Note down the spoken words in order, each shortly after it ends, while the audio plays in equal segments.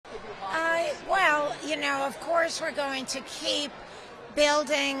you know, of course we're going to keep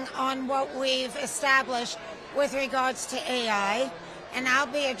building on what we've established with regards to AI, and I'll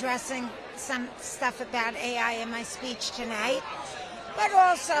be addressing some stuff about AI in my speech tonight. But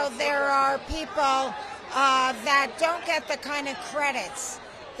also there are people that don't get the kind of credits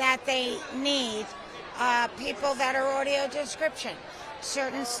that they need, people that are audio description,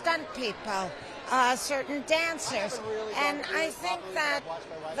 certain stunt people, certain dancers. And I think that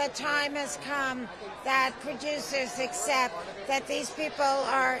the time has come that producers accept that these people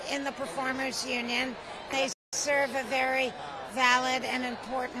are in the Performers Union. They serve a very valid and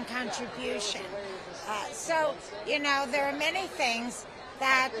important contribution. So, you know, there are many things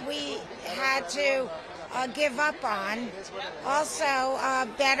that we had to give up on. Also,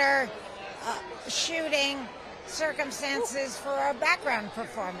 better shooting circumstances for our background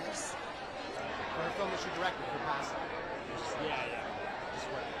performers. For a film that you directed for past.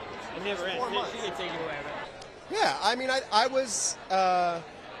 Yeah. It never ends. She can take it away. Yeah, I mean, I was. I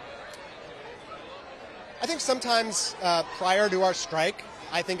think sometimes prior to our strike,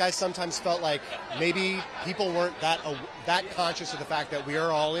 I think I sometimes felt like maybe people weren't that conscious of the fact that we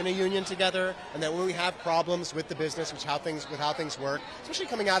are all in a union together, and that when we have problems with the business, with how things work, especially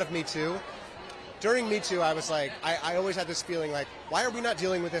coming out of MeToo. During MeToo, I was like, I always had this feeling like, why are we not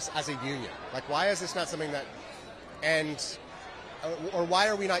dealing with this as a union? Like, why is this not something that, or why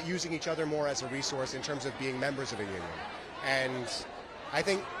are we not using each other more as a resource in terms of being members of a union? And I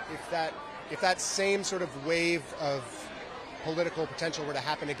think if that same sort of wave of political potential were to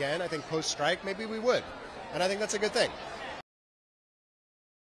happen again, I think post-strike, maybe we would. And I think that's a good thing.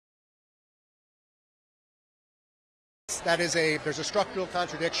 There's a structural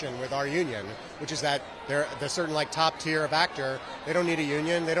contradiction with our union, which is that they're certain like top tier of actor, they don't need a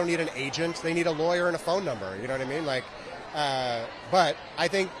union, they don't need an agent, they need a lawyer and a phone number, you know what I mean? Like, but I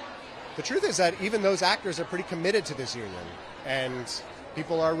think the truth is that even those actors are pretty committed to this union, and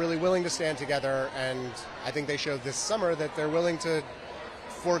people are really willing to stand together, and I think they showed this summer that they're willing to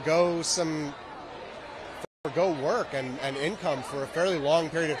forego work and income for a fairly long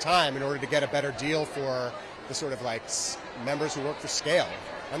period of time in order to get a better deal for the sort of like members who work for scale.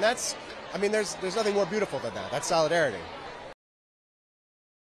 And that's, I mean, there's nothing more beautiful than that. That's solidarity.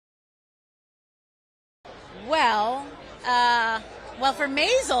 Well, for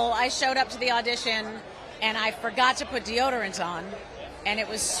Maisel, I showed up to the audition and I forgot to put deodorant on. And it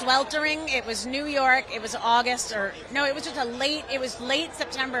was sweltering. It was New York. It was August, it was just it was late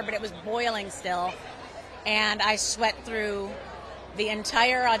September, but it was boiling still. And I sweat through the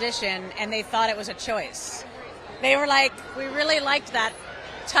entire audition, and they thought it was a choice. They were like, we really liked that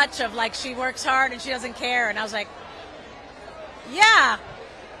touch of like, she works hard and she doesn't care. And I was like, yeah,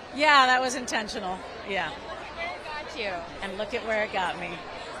 that was intentional. Yeah. Where it got you. And look at where it got me.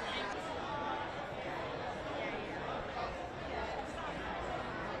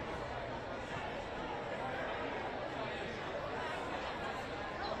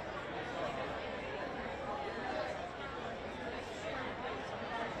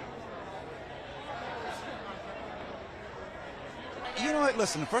 You know what,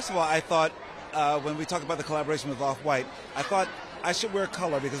 listen, first of all, I thought when we talked about the collaboration with Off-White, I thought I should wear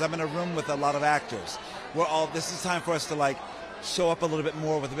color because I'm in a room with a lot of actors. This is time for us to like show up a little bit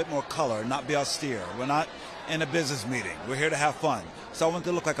more with a bit more color, not be austere. We're not in a business meeting. We're here to have fun. So I want it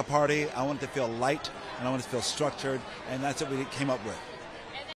to look like a party. I want it to feel light, and I want it to feel structured, and that's what we came up with.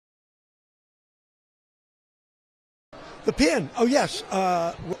 The pin. Oh, yes.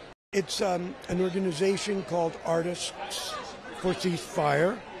 It's an organization called Artists for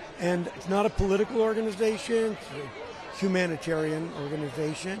Ceasefire, and it's not a political organization. It's a humanitarian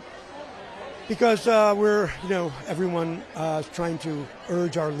organization, because everyone is trying to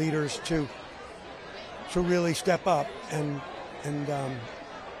urge our leaders to really step up and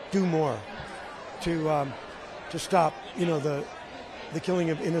do more to stop the killing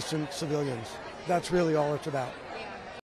of innocent civilians. That's really all it's about.